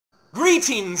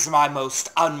Greetings, my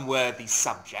most unworthy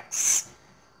subjects.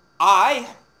 I,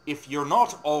 if you're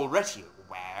not already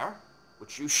aware,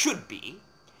 which you should be,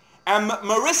 am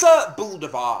Marissa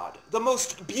Boulevard, the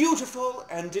most beautiful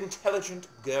and intelligent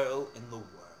girl in the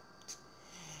world.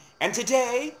 And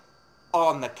today,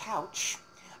 on the couch,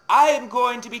 I am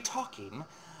going to be talking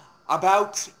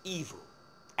about evil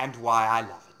and why I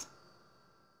love it.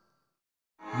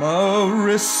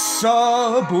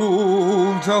 Marissa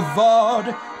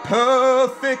Boulevard,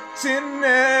 perfect in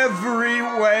every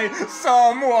way.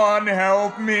 Someone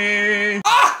help me.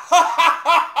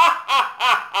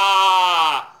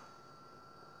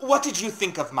 What did you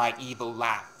think of my evil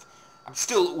laugh? I'm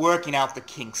still working out the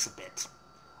kinks a bit.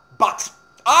 But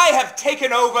I have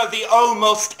taken over the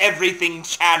Almost Everything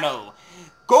channel.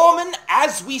 Gorman,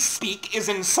 as we speak, is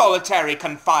in solitary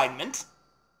confinement.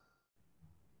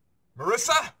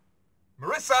 Marissa?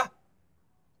 Marissa?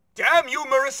 Damn you,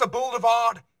 Marissa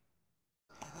Boulevard!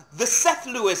 The Seth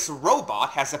Lewis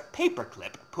robot has a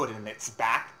paperclip put in its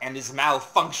back and is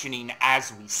malfunctioning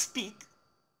as we speak.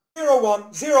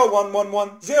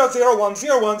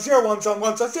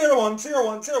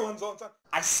 01011101010101010101.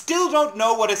 I still don't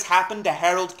know what has happened to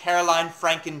Harold, Caroline,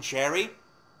 Frank, and Jerry.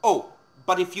 Oh,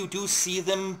 but if you do see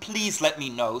them, please let me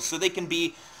know so they can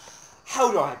be,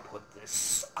 how do I put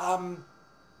this,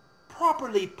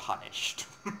 properly punished.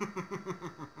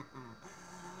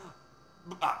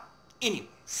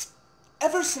 Anyways,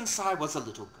 ever since I was a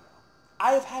little girl,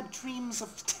 I have had dreams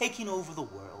of taking over the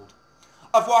world,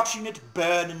 of watching it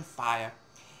burn in fire,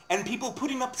 and people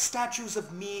putting up statues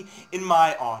of me in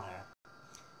my honor.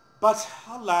 But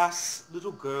alas,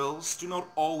 little girls do not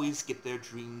always get their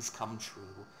dreams come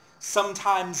true.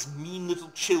 Sometimes mean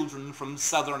little children from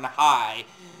Southern High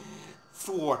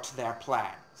thwart their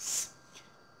plans.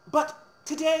 But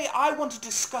today I want to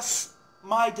discuss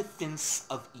my defense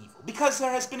of evil, because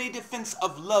there has been a defense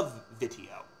of love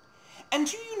video. And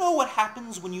do you know what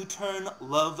happens when you turn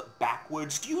love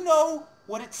backwards? Do you know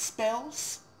what it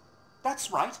spells?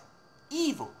 That's right,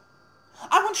 evil.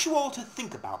 I want you all to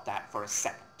think about that for a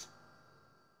second.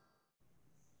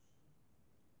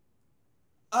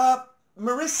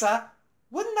 Marissa,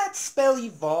 wouldn't that spell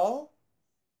evol?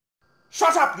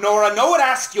 Shut up, Nora! No one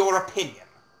asked your opinion.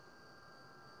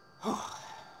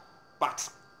 But,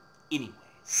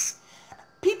 anyways,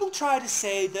 people try to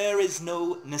say there is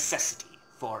no necessity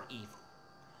for evil.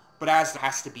 But as there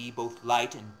has to be both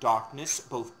light and darkness,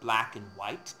 both black and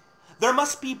white, there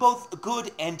must be both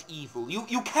good and evil.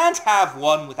 You can't have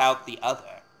one without the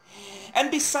other.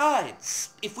 And besides,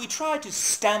 if we try to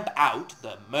stamp out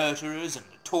the murderers and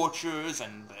the torturers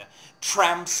and the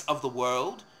tramps of the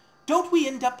world, don't we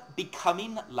end up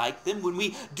becoming like them when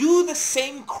we do the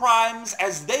same crimes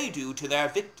as they do to their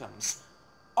victims?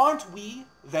 Aren't we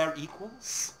their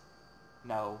equals?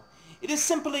 No, it is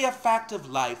simply a fact of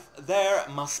life. There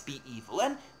must be evil,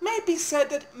 and may it be said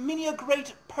that many a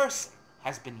great person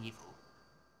has been evil.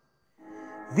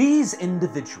 These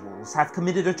individuals have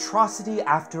committed atrocity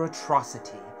after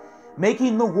atrocity,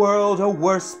 making the world a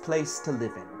worse place to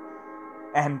live in.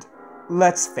 And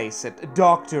let's face it,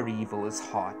 Dr. Evil is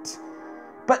hot.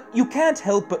 But you can't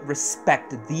help but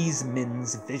respect these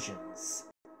men's visions.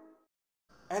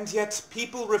 And yet,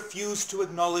 people refuse to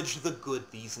acknowledge the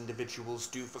good these individuals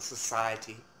do for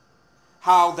society.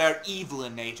 How their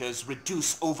evilinators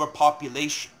reduce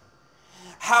overpopulation.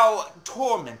 How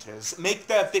tormentors make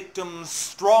their victims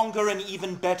stronger and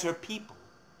even better people.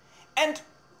 And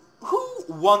who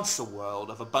wants a world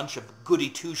of a bunch of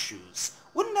goody-two-shoes?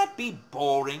 Wouldn't that be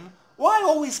boring? Why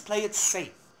always play it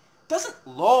safe? Doesn't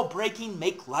law-breaking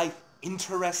make life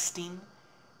interesting?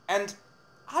 And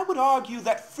I would argue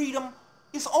that freedom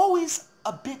is always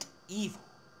a bit evil.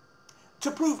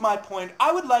 To prove my point,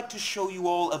 I would like to show you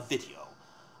all a video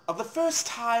of the first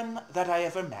time that I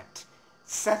ever met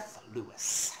Seth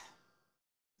Lewis.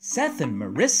 Seth and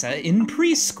Marissa in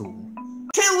preschool.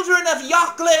 Children of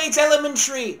Yockglades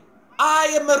Elementary, I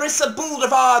am Marissa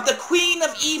Boulevard, the Queen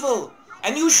of Evil,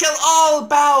 and you shall all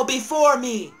bow before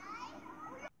me.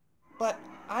 But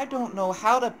I don't know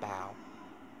how to bow.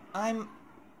 I'm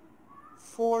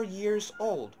 4 years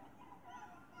old.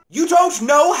 You don't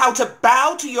know how to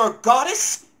bow to your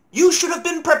goddess? You should have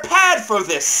been prepared for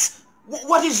this.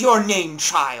 What is your name,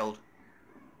 child?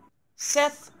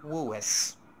 Seth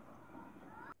Lewis.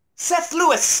 Seth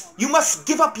Lewis, you must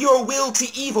give up your will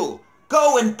to evil.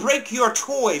 Go and break your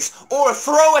toys, or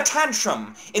throw a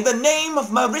tantrum, in the name of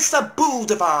Marissa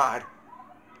Boulevard.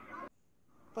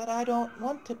 But I don't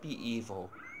want to be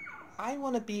evil. I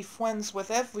want to be friends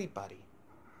with everybody.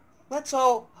 Let's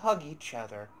all hug each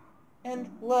other,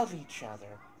 and love each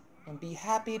other, and be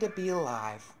happy to be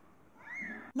alive.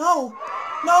 No,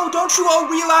 don't you all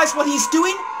realize what he's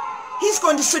doing? He's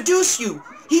going to seduce you.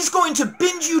 He's going to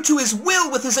bend you to his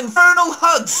will with his infernal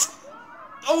hugs.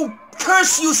 Oh,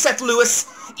 curse you, Seth Lewis.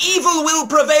 Evil will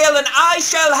prevail and I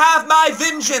shall have my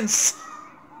vengeance.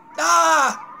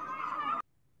 Ah!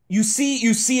 You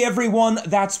see everyone,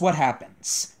 that's what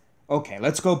happens. Okay,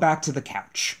 let's go back to the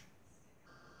couch.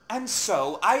 And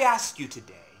so, I ask you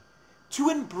today to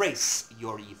embrace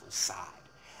your evil side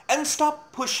and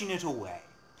stop pushing it away.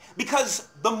 Because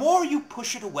the more you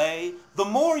push it away, the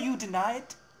more you deny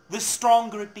it, the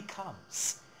stronger it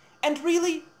becomes. And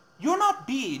really, you're not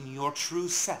being your true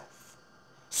self.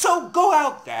 So go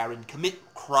out there and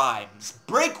commit crimes,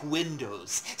 break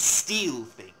windows, steal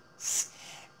things,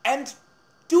 and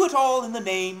do it all in the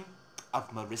name of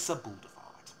Marissa Boulevard.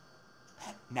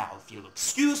 Now, if you'll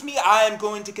excuse me, I am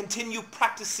going to continue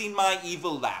practicing my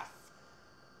evil laugh.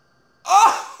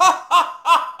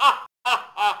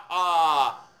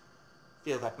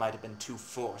 Feel that might have been too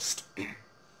forced.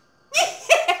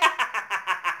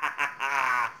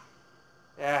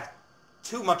 Yeah,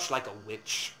 too much like a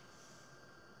witch.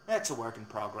 It's a work in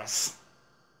progress.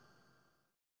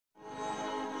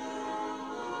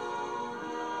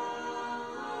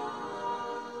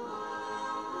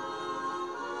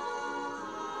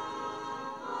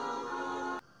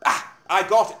 I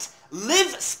got it.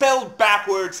 Live spelled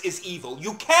backwards is evil.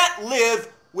 You can't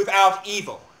live without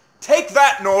evil. Take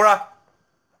that, Nora.